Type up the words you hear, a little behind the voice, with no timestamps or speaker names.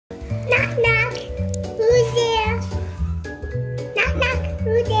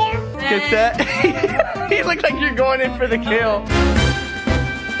Get set. You look like you're going in for the kill.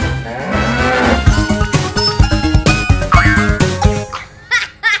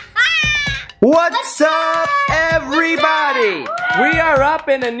 What's up, everybody? We are up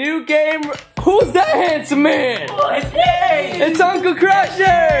in a new game. Who's that handsome man? Oh, it's me! It's Uncle Crusher!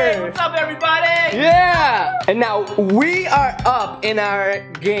 Hey, what's up, everybody? Yeah! And now we are up in our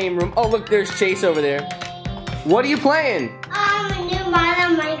game room. Oh, look, there's Chase over there. What are you playing? A new mod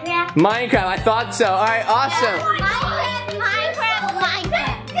on Minecraft. Minecraft, I thought so. All right, awesome. Minecraft.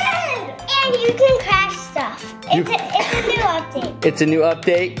 And you can crash stuff. It's a new update. It's a new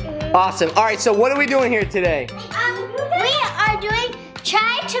update? Awesome. All right, so what are we doing here today? We are doing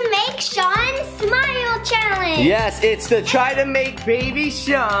Try to Make Shawn Smile Challenge. Yes, it's the Try to Make Baby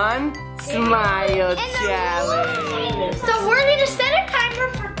Shawn Smile Challenge. So we're going to set a timer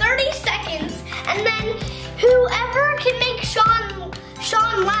for 30 seconds, and then whoever can make Shawn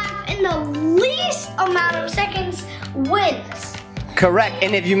laugh in the least amount of seconds wins. Correct,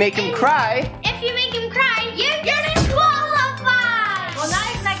 and if you make him cry... If you make him cry, you're disqualified. Well,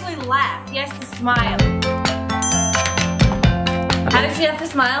 not exactly laugh. He has to smile. How does he have to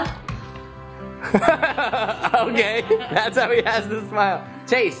smile? Okay, that's how he has to smile.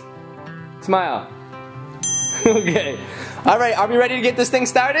 Chase, smile. Okay. All right, are we ready to get this thing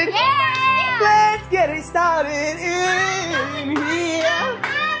started? Yeah! Let's get it started in here. I'm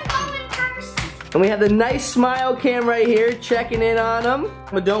going first. And we have the nice smile cam right here checking in on him.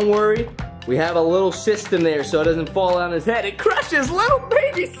 But don't worry, we have a little system there so it doesn't fall on his head. It crushes little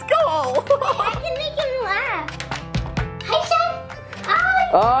baby skull. I can make him laugh. Hi, Shawn. Hi.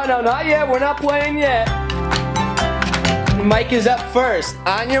 Oh, no, not yet. We're not playing yet. Mike is up first.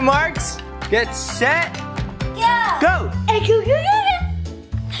 On your marks, get set, go. Hey, go, go, go, go.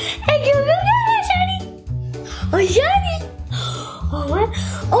 Hey, go, go, go, go, Shawnee. Oh, Shawnee. Oh, what?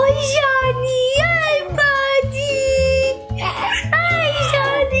 Oh, Shawnee. Hi, buddy. Hi,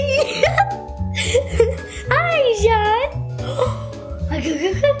 Shawnee. Hi, Shawn. Oh, go, go,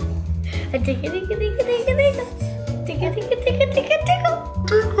 go. Tickle, tickle, tickle, tickle, tickle. Tickle, tickle, tickle, tickle, tickle.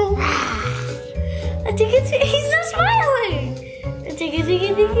 He's not smiling. Tickle,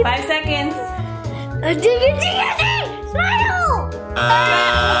 tickle, tickle. 5 seconds. Tickle, tickle, tickle. Smile.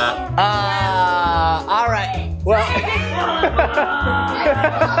 All right. Well.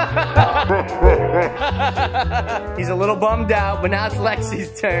 He's a little bummed out, but now it's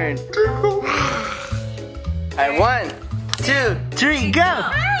Lexi's turn. All right, 1, 2, 3, go.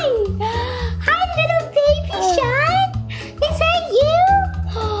 Hi. Hi, little baby Shawn. Is that you?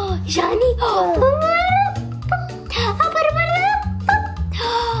 Oh, Shawnee.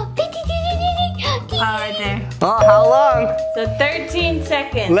 Right there. Oh, how long? So 13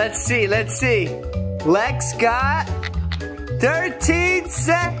 seconds. Let's see. Lex got 13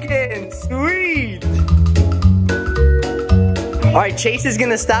 seconds. Sweet. All right, Chase is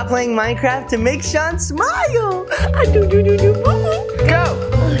gonna stop playing Minecraft to make Shawn smile. Go.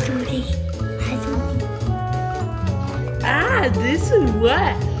 Ah, this is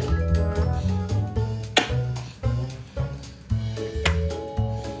what?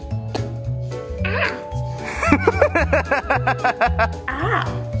 Ah.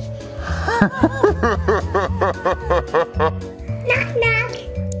 Knock, knock.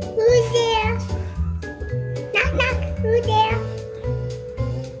 Who's there? Knock, knock. Who's there?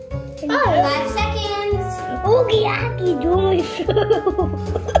 5 seconds. Oogie, oogie, doing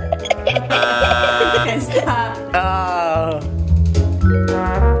Stop.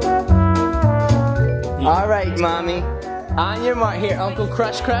 All right, mommy. On your mark. Here, Uncle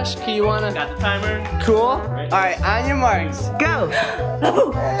Crush, can you wanna? Got the timer. Cool. All right, on your marks, go.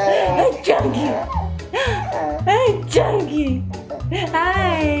 Hey, Junkie. Hey, Junkie.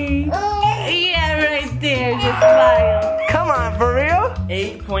 Hi. Yeah, right there. Just smile. Come on, for real?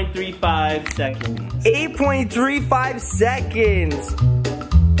 8.35 seconds. 8.35 seconds.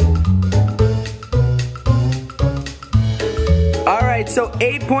 All right, so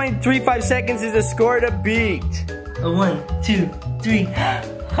 8.35 seconds is a score to beat. 1, 2, 3. Hi.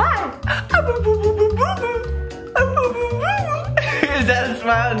 Is that a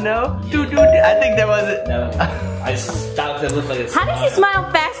smile? No? I think that wasn't. No. I stopped and looked like it's. How does he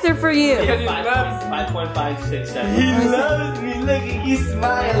smile faster for you? 5.56 seconds. He loves me. Look, he's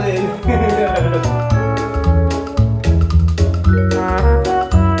smiling.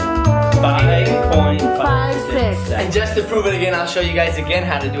 5.56 seconds. And just to prove it again, I'll show you guys again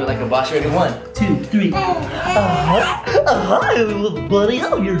how to do it like a boss. Ready? 1, 2, 3. Hi, little buddy.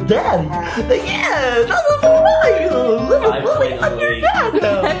 I'm your daddy. Yeah, little buddy. I'm your daddy.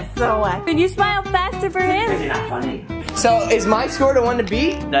 That's so whack. Can you smile faster for him? You're not funny. So is my score the one to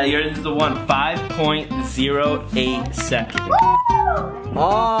beat? Now yours is the one. 5.08 seconds.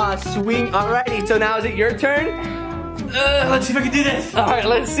 Oh, sweet. Alrighty, so now is it your turn? Let's see if I can do this. Alright,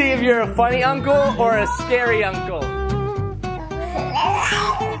 let's see if you're a funny uncle or a scary uncle.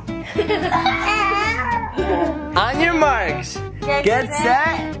 On your marks. Get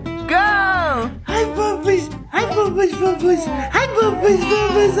set. Go! Hi, Bubbles. Hi, Bubbles, Bubbles. Hi, Bubbles,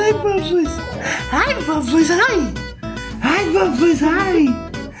 Bubbles. Hi, Bubbles. Hi, Bubbles. Hi. Hi, Bubbles. Hi.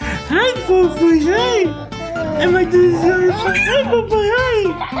 Hi, Bubbles. Hi. Am I doing so? Hi, Bubbles. Hi.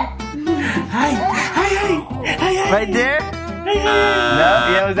 Hi. Hi. Hi. Hi. Right there? Hi. No?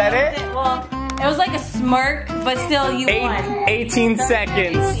 Yeah, was that it? Well, it was like a smirk, but still you won. 18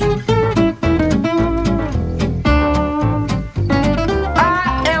 seconds.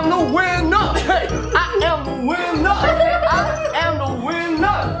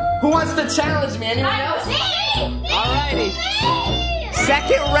 Who wants to challenge me? Anyone else? Alrighty.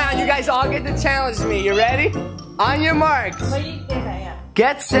 Second round, you guys all get to challenge me. You ready? On your marks.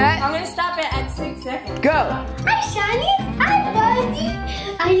 Get set. I'm gonna stop it at 6 seconds. Go. Hi, Shiny. Hi, Buddy.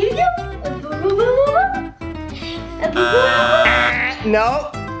 Are you doing?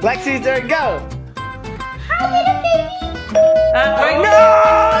 No. Lexi's turn. Go. Hi, little baby. No!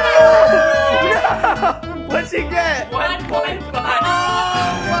 What'd she get? 1.5.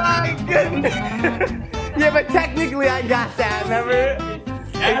 Oh my goodness. Yeah, but technically I got that, remember?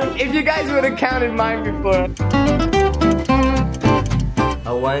 If you guys would have counted mine before.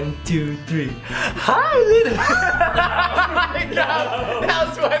 A 1, 2, 3. Hi, little. That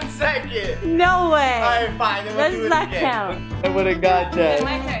was 1 second. No way. Alright, fine. Then we'll do Does it not again. count. I would have got that.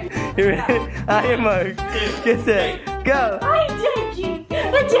 My turn. You ready? On your mark. Get set. Go. Hi, Junkie.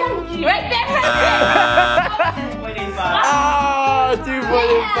 A junkie. Right there, right there. 2.85. Oh,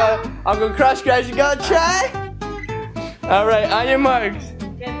 2.85. Uncle Crush, guys, you gonna try? All right, on your marks.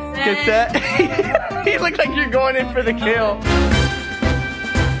 Get set. You look like you're going in for the kill.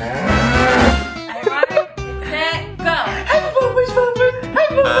 Alright, set, go. Hi, Bubbles, Bubbles. Hi,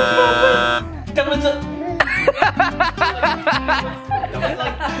 Bubbles, Bubbles. That was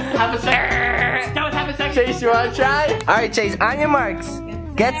half a second. That was half a second. Chase, you wanna try? All right, Chase, on your marks.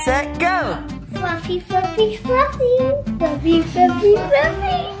 Get set, go. Fluffy, fluffy, fluffy. Fluffy, fluffy,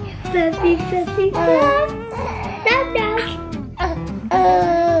 fluffy. Fluffy, fluffy, fluffy. Knock, knock.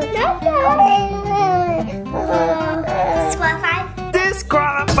 Knock, knock. Disqualified.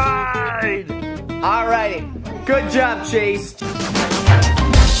 Disqualified. All righty. Good job, Chase.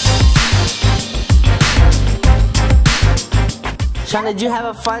 Shawn, did you have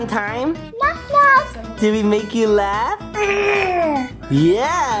a fun time? Knock, knock. Did we make you laugh?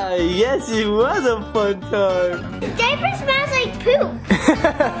 Yeah, yes, it was a fun time. The diaper smells like poop.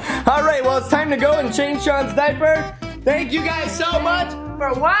 All right, well, it's time to go and change Shawn's diaper. Thank you guys so much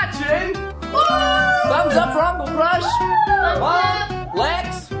for watching. Thumbs up for Uncle Crush. Mom,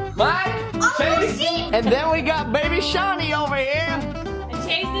 Lex, Mike, Chase, and then we got baby Shawnee over here. And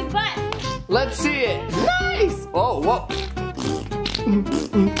chase his butt. Let's see it. Nice. Oh, whoa.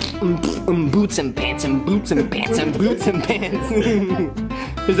 Boots and pants and boots and pants and boots and pants.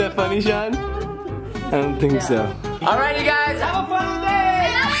 Is that funny, Shawn? I don't think so. Alrighty, guys, have a fun day.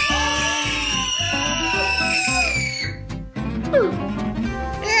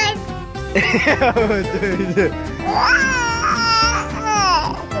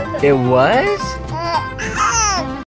 It was?